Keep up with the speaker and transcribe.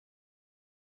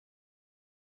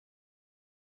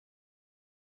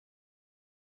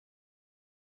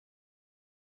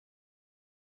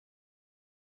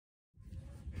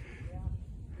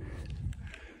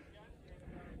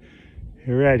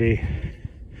You ready?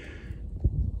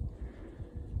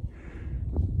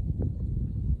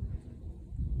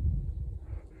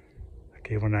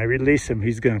 Okay, when I release him,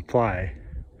 he's gonna fly.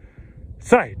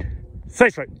 Side,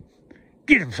 side swipe.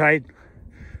 Get him, side.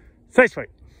 Side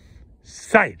swipe.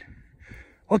 Side.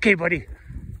 Okay, buddy.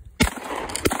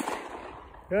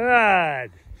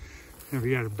 Good. And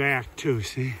we got a back too,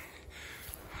 see?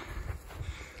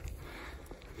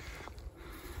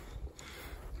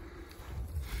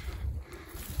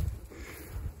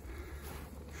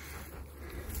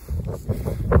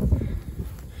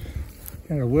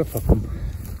 Got a whiff of them.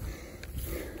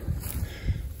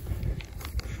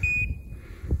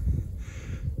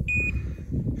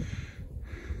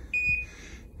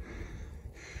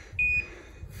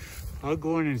 I'll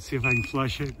go in and see if I can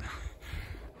flush it.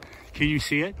 Can you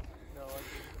see it? No,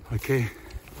 I can't. Okay.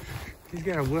 He's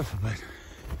got a whiff of it.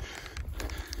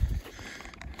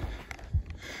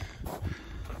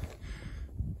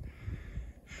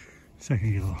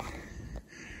 Second yellow.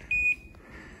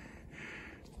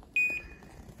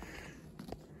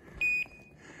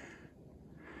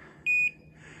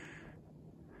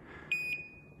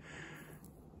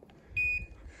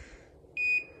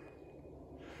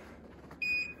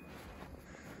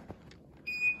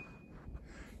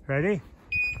 Ready?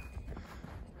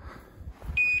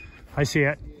 I see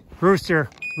it. Rooster,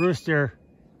 rooster.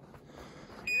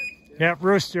 Yep,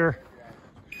 rooster.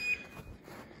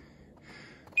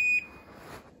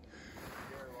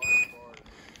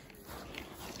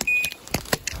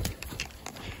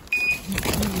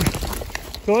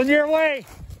 Going your way.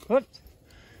 Whoops.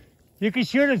 You can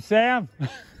shoot it, Sam.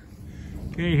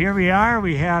 Okay, here we are.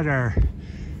 We had our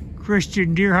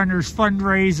Christian Deer Hunters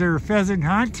Fundraiser pheasant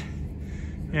hunt.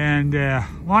 And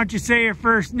why don't you say your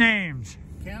first names?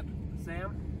 Kent,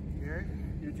 Sam, Eric,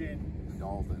 Eugene,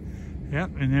 Dalton.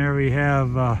 Yep, and there we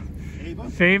have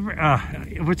Ava.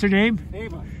 What's her name?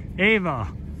 Ava.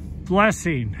 Ava,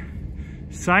 Blessing,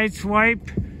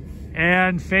 Sideswipe,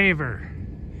 and Favor.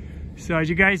 So did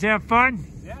you guys have fun?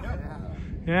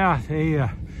 Yeah.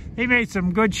 Yeah, they made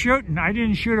some good shooting. I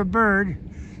didn't shoot a bird,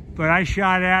 but I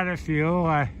shot at a few.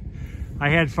 I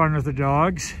had fun with the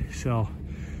dogs, so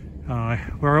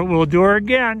we'll do her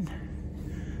again.